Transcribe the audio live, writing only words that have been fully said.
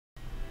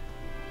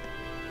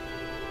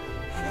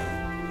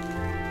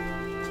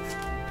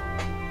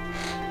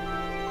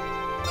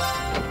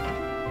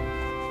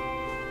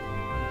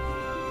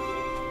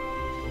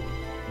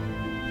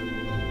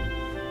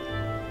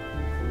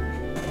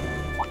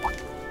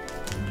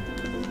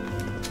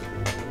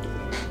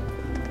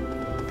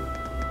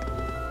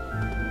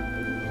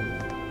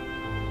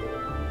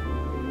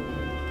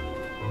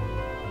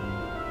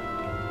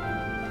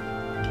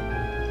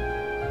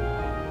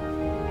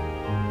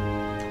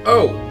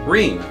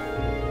Rean,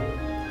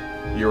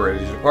 you're ready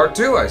to depart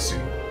too, I see.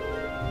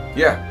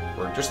 Yeah,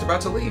 we're just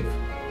about to leave.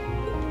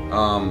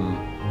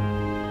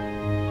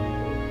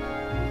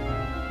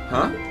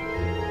 Huh?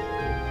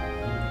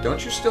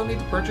 Don't you still need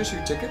to purchase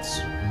your tickets?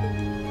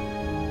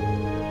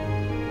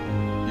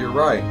 You're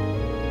right.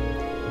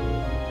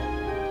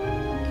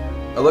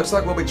 It looks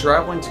like we'll be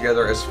traveling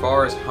together as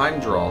far as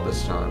Heimdall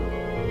this time.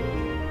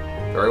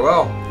 Very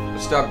well.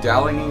 Just stop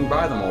dallying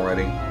by them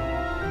already.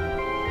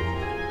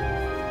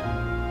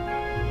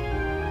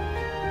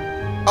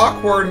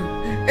 Awkward.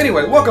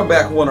 Anyway, welcome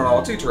back one and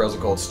all to Trails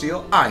of Cold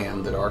Steel. I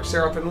am the Dark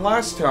Seraph, and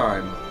last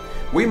time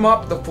we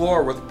mopped the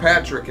floor with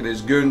Patrick and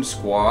his goon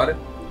squad.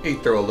 He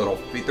threw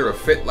a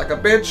fit like a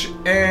bitch,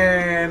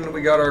 and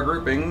we got our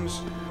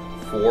groupings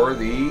for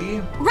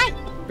the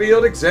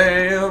field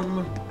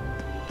exam.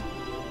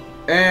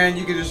 And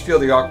you can just feel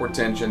the awkward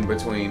tension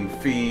between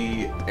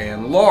Fee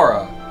and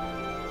Laura.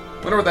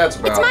 Wonder what that's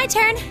about. It's my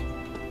turn.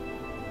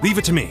 Leave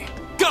it to me.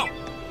 Go!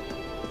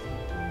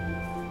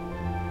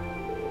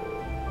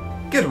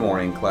 Good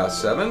morning,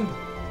 Class 7.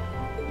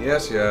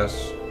 Yes,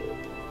 yes.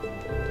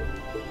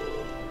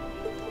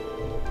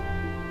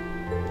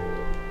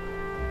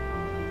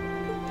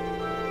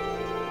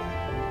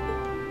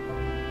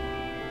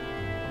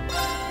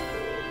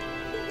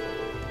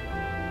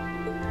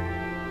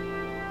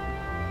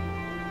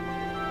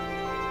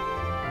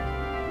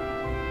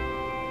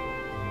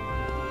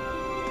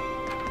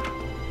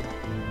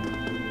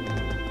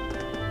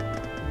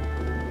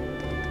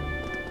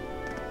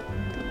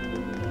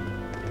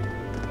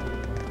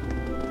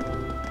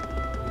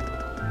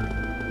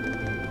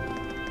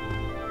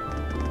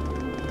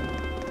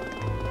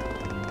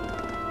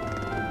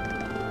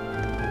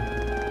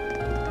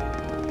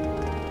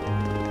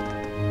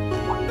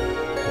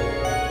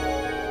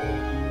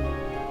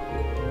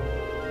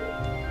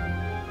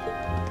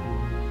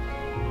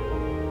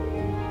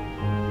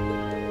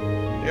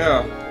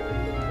 Yeah.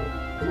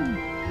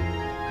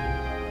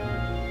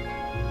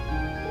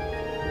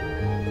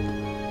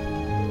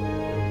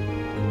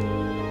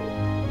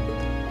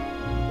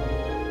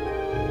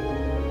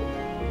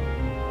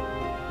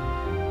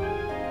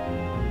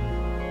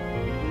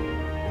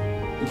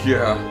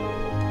 Yeah.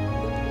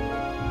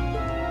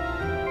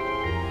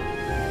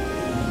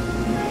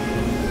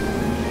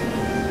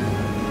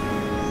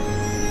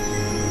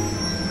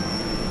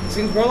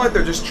 Seems more like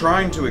they're just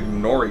trying to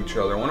ignore each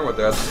other. I wonder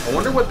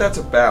what that's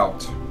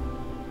about.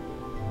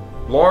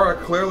 Laura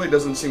clearly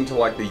doesn't seem to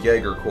like the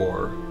Jaeger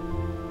Corps.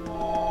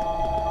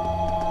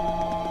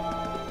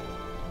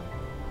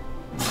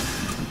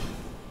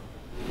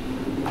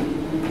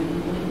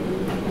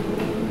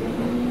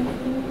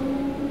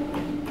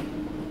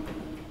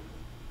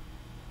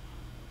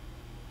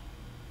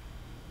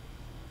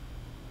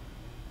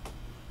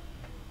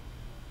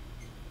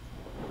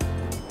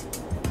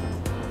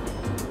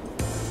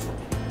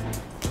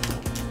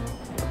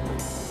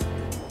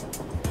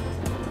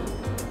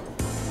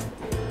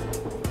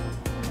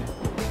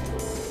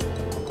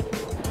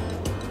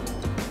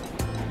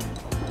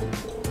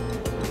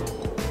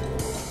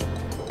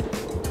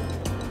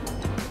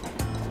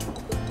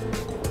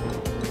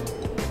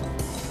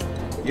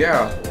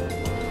 Yeah.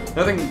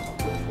 Nothing...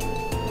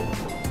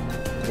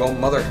 Well,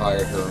 Mother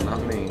hired her,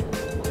 not me.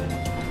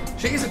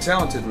 She's a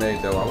talented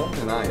maid, though, I won't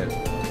deny it.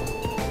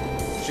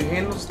 She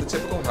handles the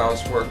typical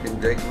housework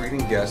and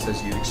greeting guests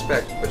as you'd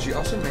expect, but she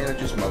also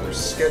manages Mother's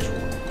schedule.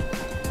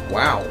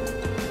 Wow.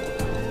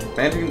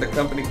 Managing the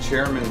company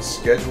chairman's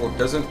schedule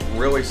doesn't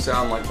really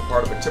sound like the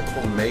part of a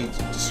typical maid's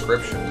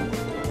description.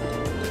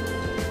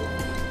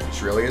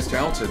 She really is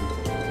talented.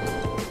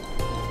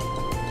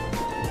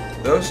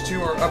 Those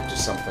two are up to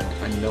something.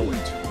 I know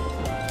it.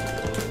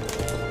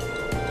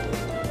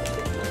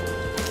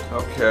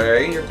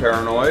 Okay, you're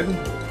paranoid.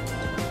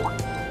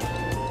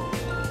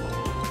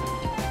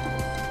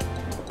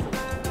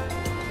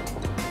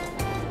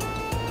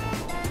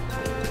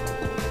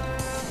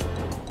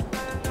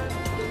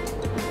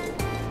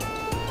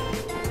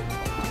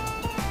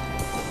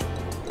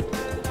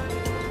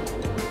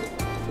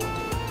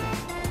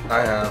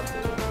 I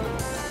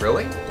have.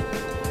 Really?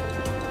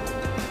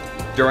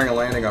 During a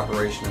landing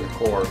operation in the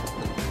Corps.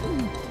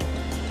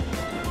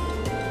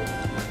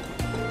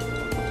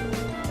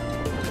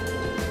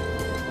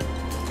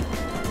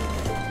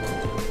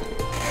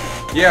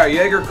 Yeah,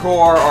 Jaeger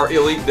Corps are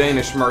elite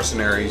Danish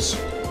mercenaries.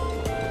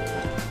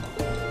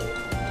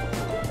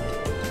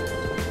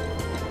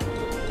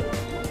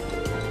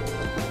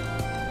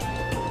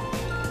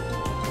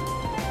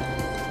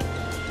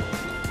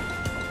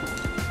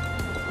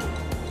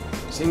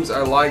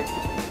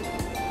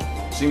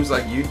 Seems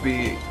like you'd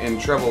be in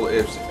trouble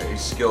if a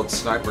skilled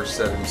sniper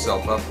set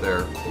himself up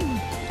there.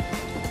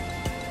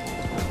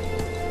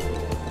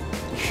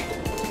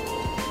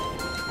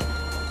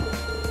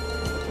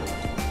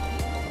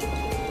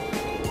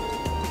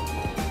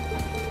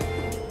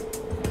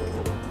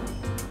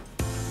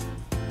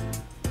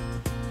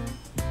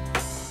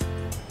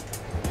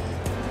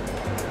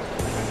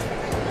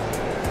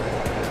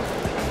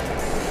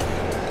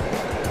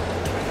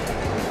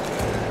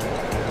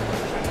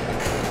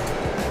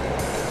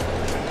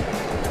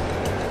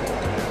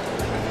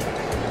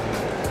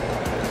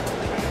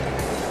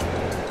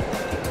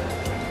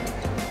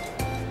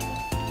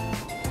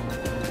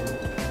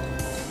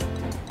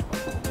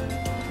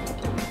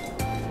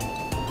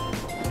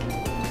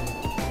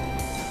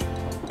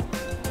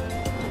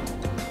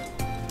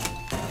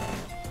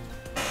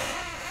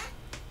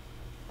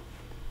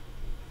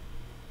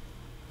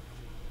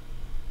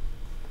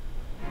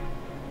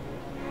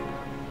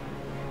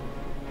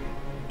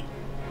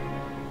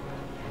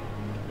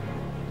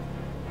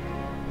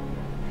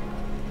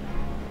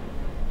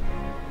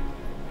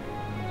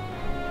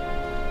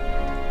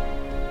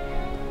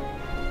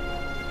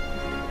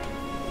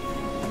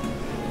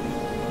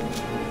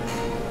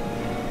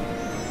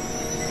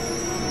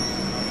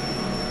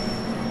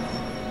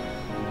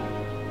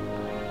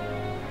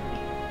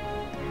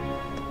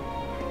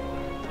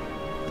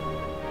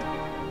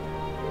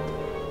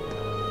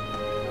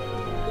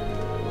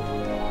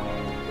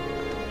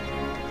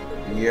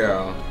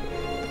 Yeah.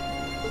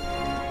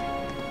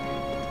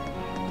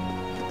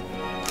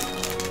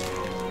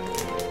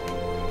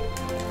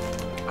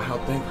 I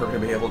don't think we're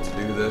going to be able to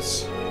do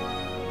this.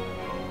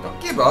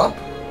 Don't give up.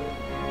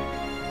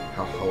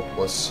 How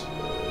hopeless.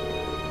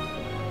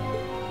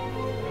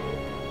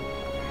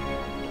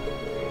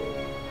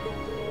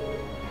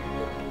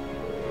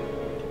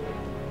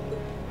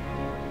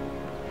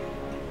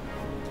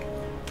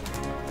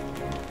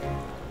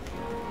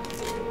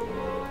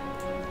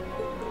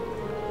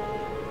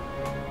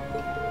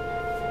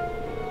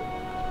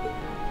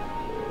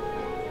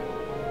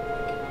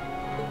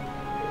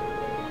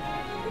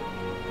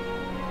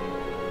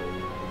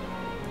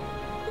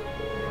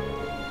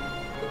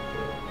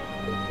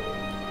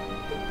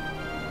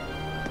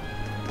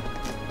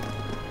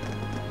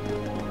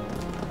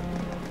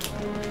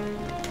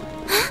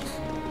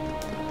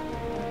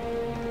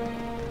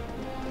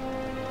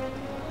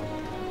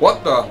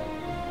 What the?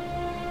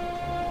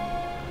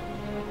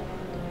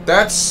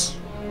 That's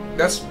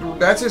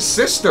his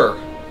sister.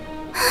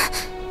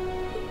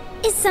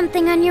 Is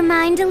something on your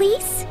mind,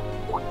 Elise?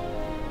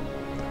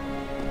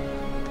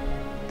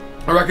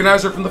 I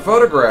recognize her from the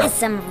photograph. Has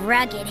some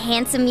rugged,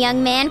 handsome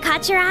young man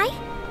caught your eye?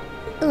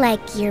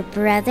 Like your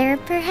brother,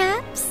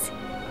 perhaps?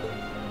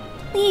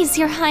 Please,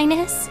 Your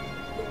Highness.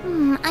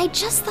 I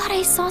just thought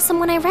I saw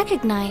someone I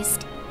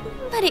recognized.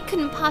 But it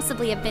couldn't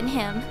possibly have been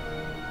him.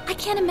 I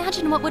can't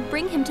imagine what would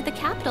bring him to the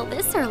capital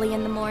this early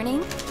in the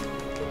morning.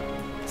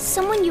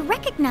 Someone you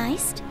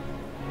recognized?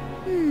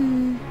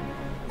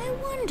 I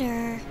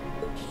wonder.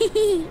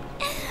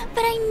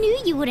 But I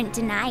knew you wouldn't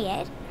deny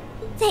it.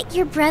 That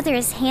your brother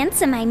is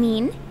handsome, I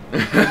mean.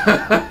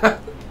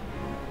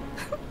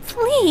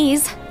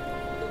 Please.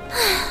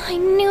 I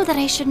knew that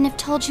I shouldn't have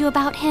told you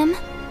about him.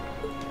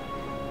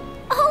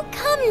 Oh,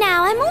 come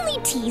now, I'm only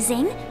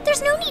teasing.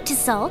 There's no need to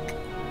sulk.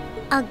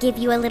 I'll give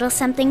you a little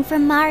something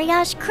from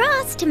Mariage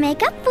Cross to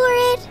make up for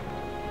it.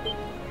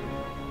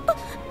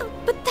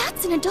 But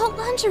that's an adult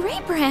lingerie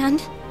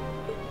brand.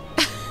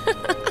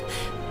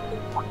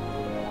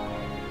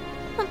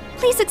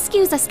 Please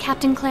excuse us,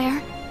 Captain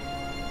Claire.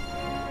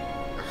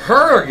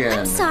 Her again.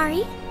 I'm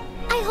sorry.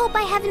 I hope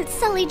I haven't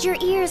sullied your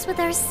ears with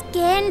our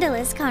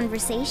scandalous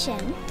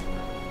conversation.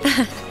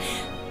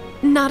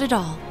 Not at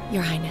all,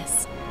 Your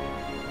Highness.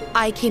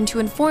 I came to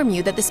inform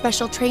you that the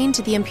special train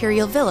to the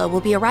Imperial Villa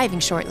will be arriving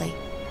shortly.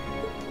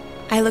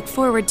 I look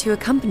forward to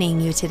accompanying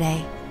you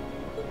today.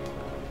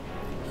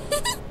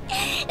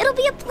 It'll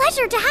be a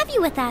pleasure to have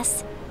you with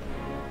us.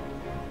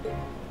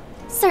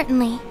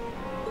 Certainly.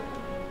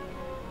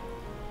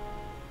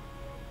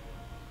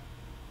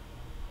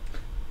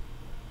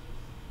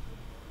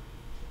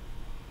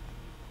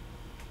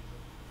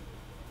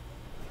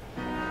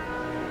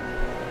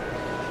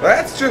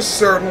 That's just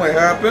certainly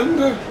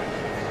happened.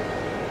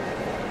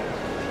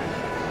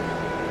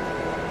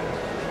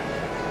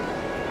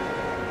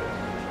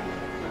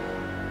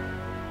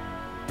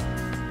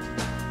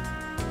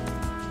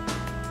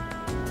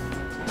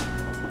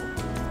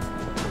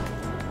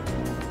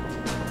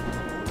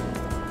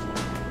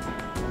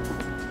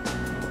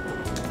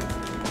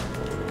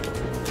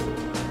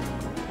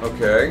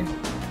 Okay.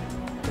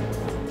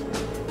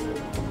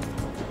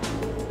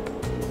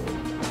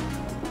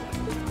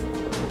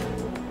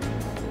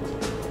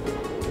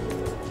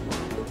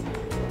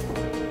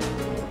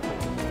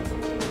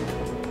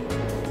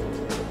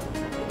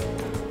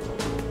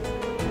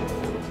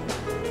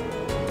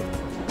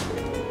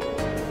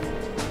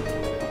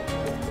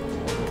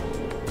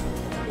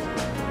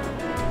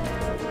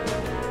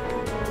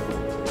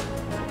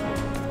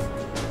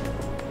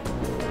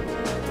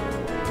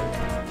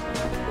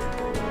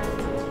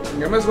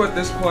 I'm gonna let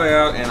this play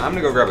out, and I'm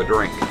gonna go grab a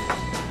drink.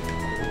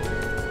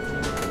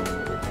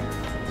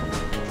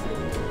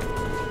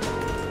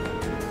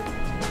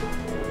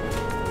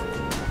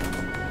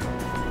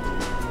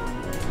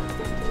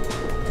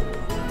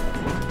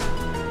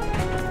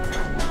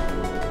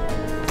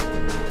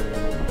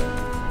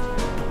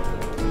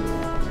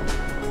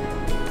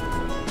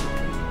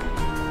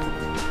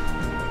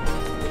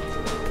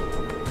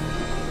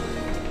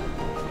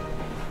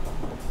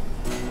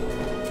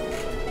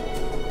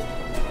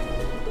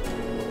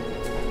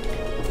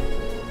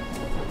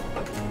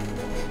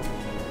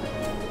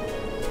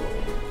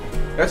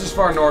 That's as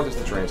far north as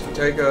the trains can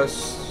take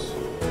us.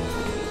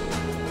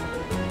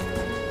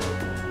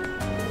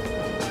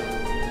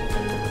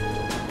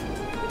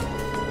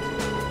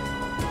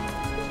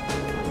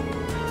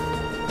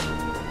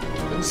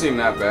 Doesn't seem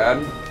that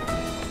bad.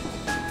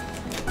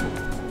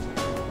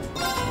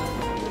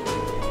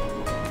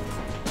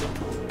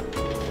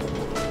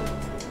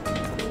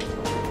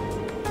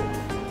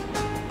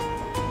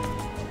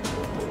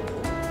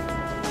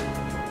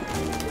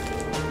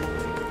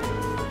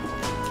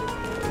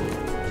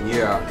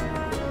 Yeah.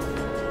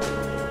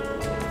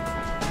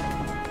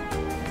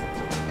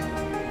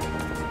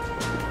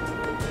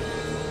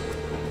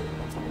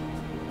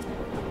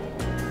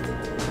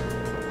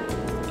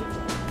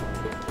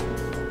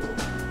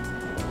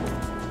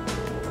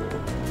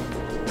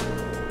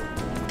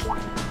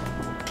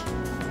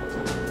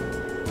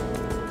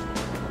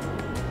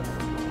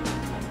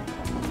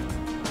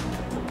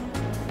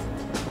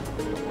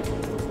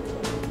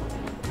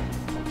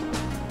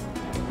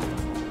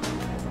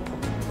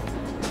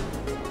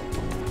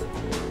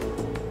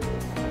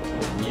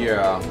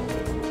 Yeah.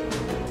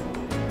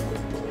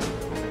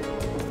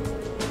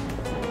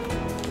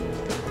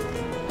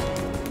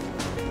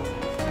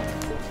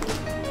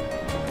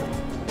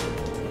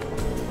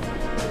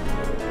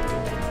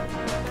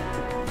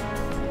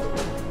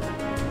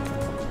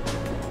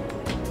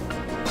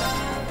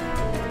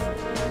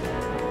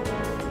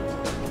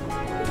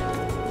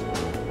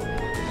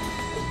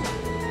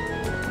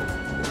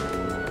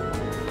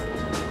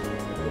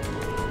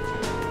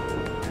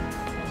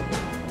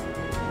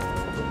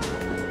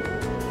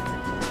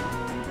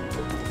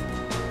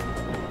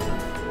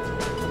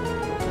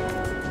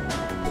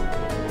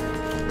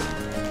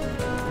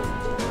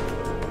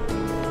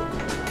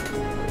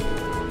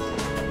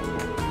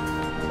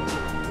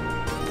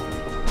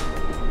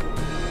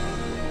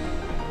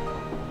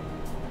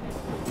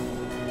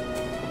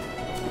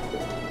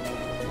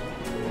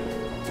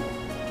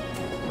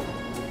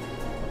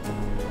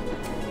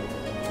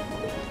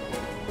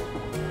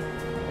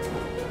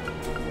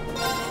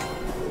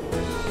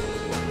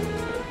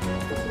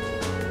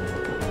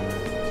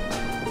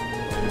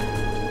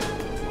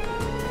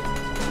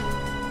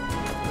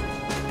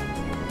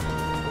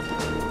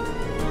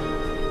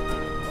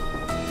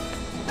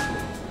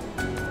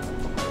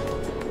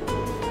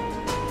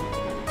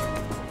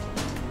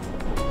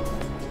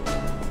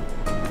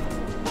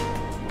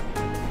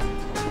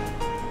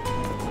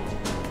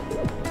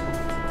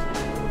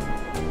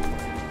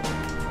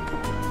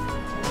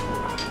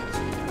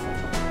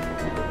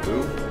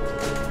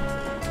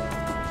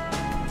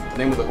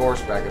 Name of the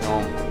horse back at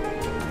home.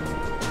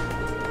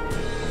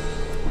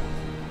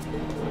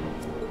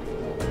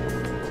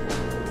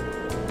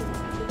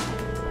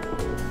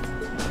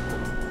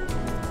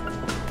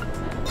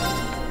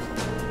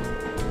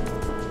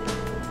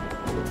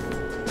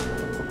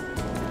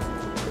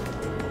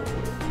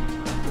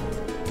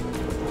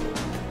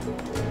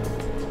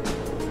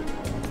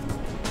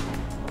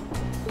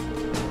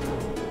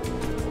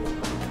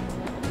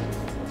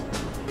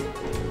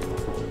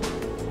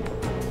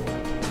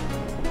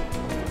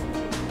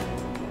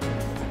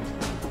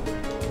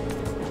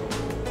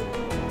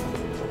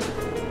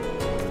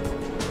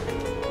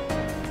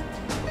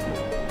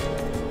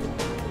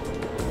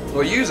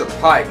 Well, you use a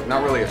pike,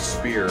 not really a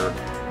spear.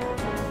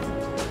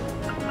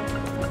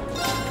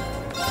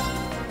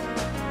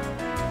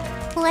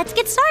 Let's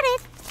get started.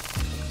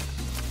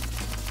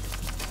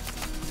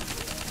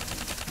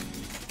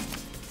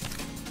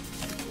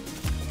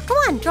 Come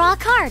on, draw a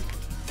card.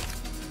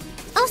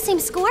 Oh, same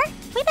score?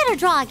 We better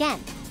draw again.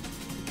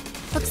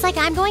 Looks like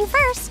I'm going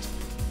first.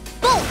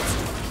 Bolt!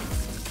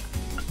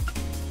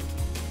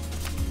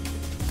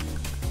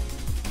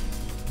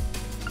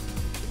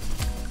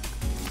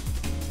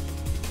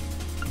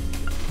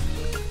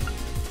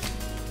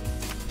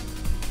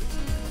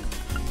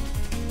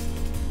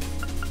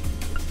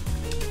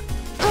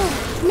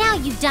 Now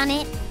you've done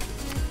it.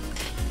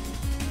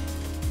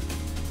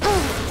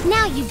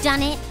 Now you've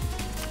done it.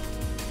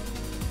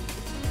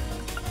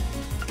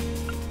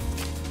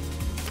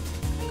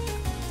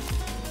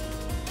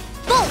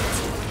 Bolt!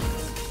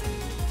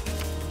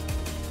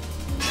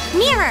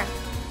 Mirror!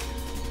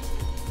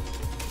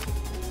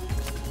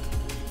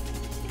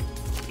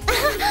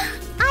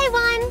 I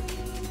won!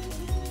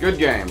 Good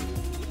game.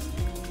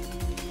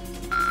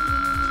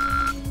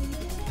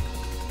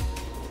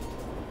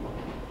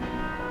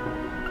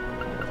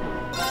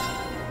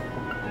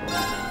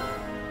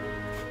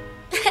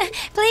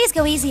 Please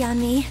go easy on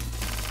me.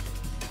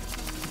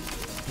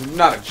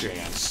 Not a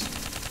chance.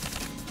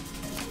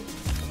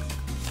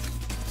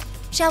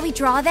 Shall we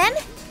draw then?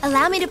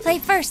 Allow me to play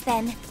first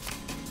then.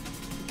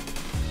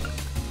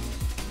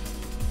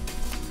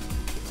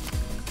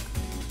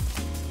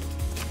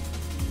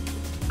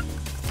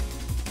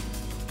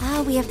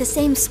 Ah, we have the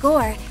same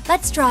score.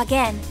 Let's draw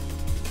again.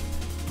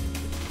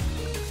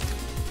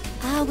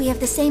 Ah, we have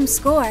the same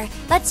score.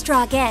 Let's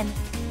draw again.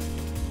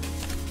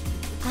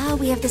 Ah,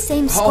 we have the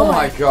same score. Oh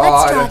my God.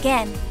 Let's draw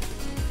again.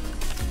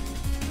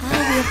 Ah,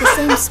 we have the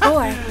same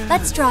score.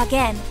 Let's draw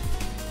again.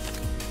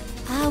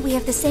 Ah, we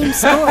have the same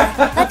score.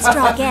 Let's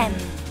draw again.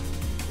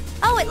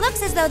 Oh, it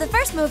looks as though the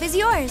first move is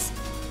yours.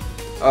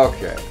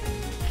 Okay.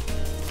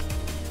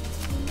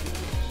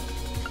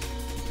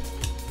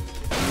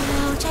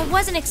 Ouch, I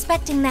wasn't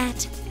expecting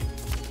that.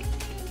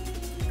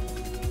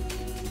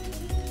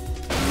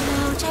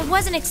 Ouch, I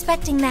wasn't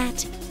expecting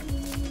that.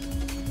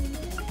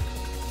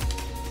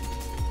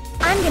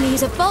 I'm gonna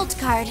use a bolt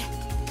card.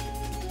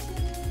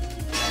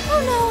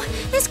 Oh no,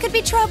 this could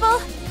be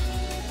trouble.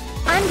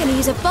 I'm gonna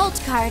use a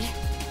bolt card.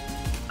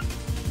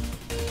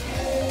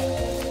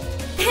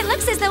 It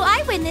looks as though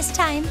I win this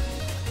time.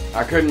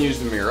 I couldn't use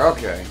the mirror.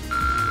 Okay.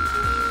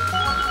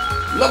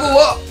 Level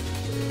up!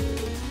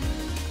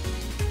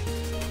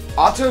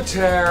 Auto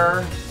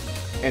tear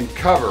and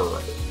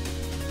cover.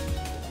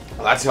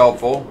 Well, that's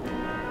helpful.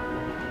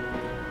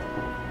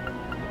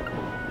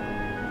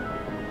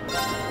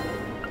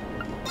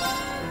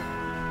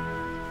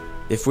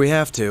 If we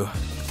have to.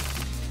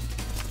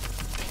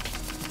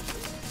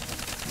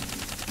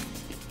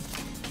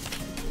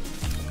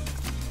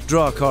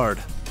 Draw a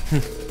card.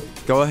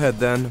 Go ahead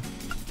then.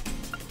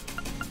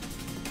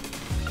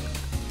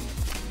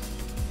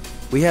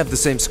 We have the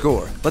same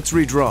score. Let's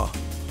redraw.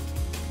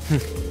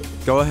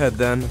 Go ahead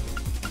then.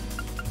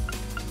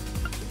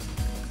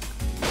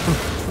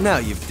 Now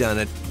you've done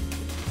it.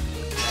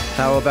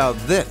 How about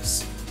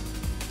this?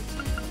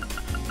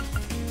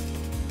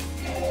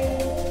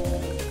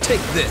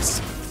 Take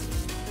this.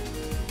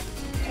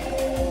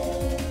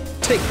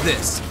 Take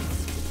this.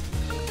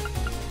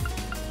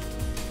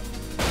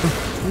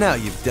 Now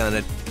you've done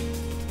it.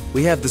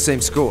 We have the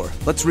same score.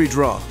 Let's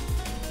redraw.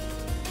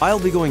 I'll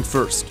be going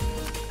first.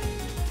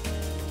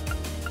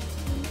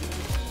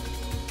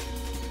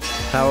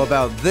 How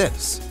about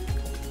this?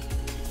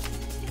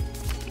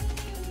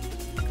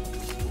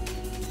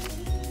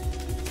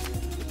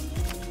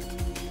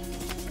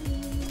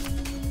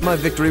 My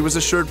victory was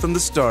assured from the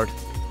start.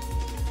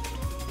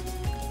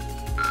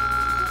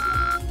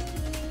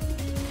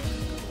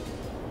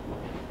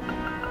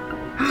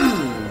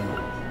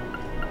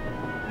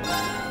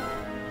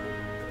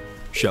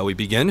 Shall we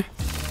begin?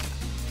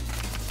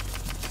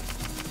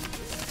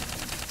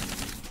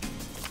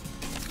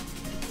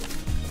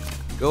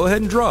 Go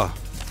ahead and draw.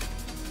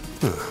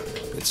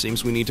 It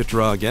seems we need to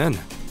draw again.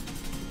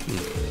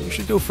 You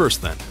should go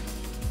first then.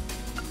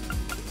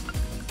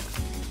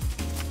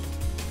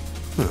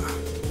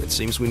 It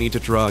seems we need to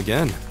draw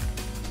again.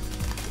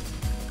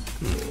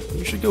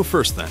 You should go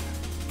first then.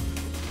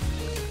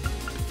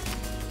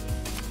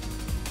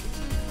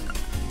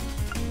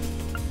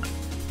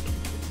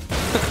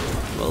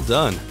 Well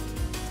done.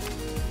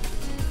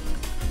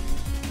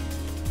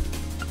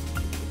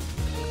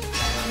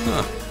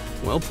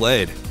 Well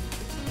played.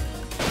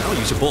 Now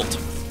use a bolt.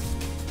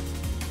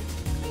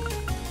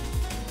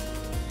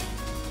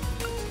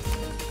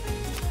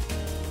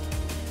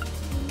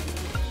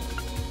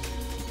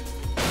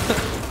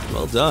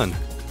 Well done.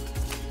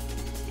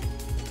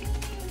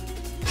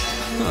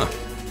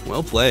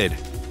 Well played.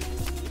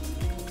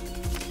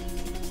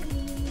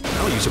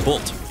 Now use a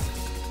bolt.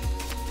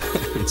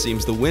 It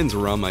seems the winds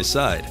were on my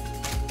side.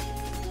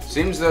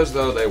 Seems as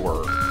though they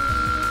were.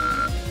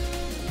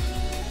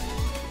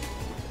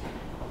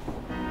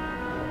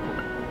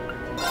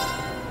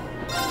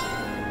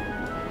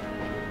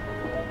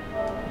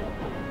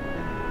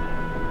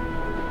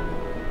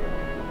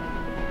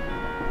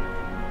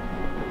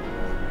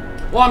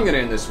 Well, I'm going to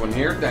end this one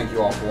here. Thank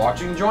you all for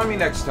watching. Join me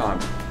next time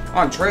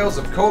on Trails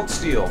of Cold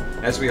Steel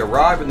as we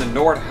arrive in the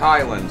Nord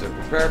Highlands and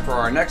prepare for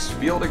our next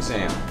field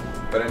exam.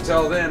 But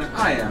until then,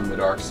 I am the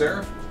Dark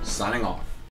Seraph, signing off.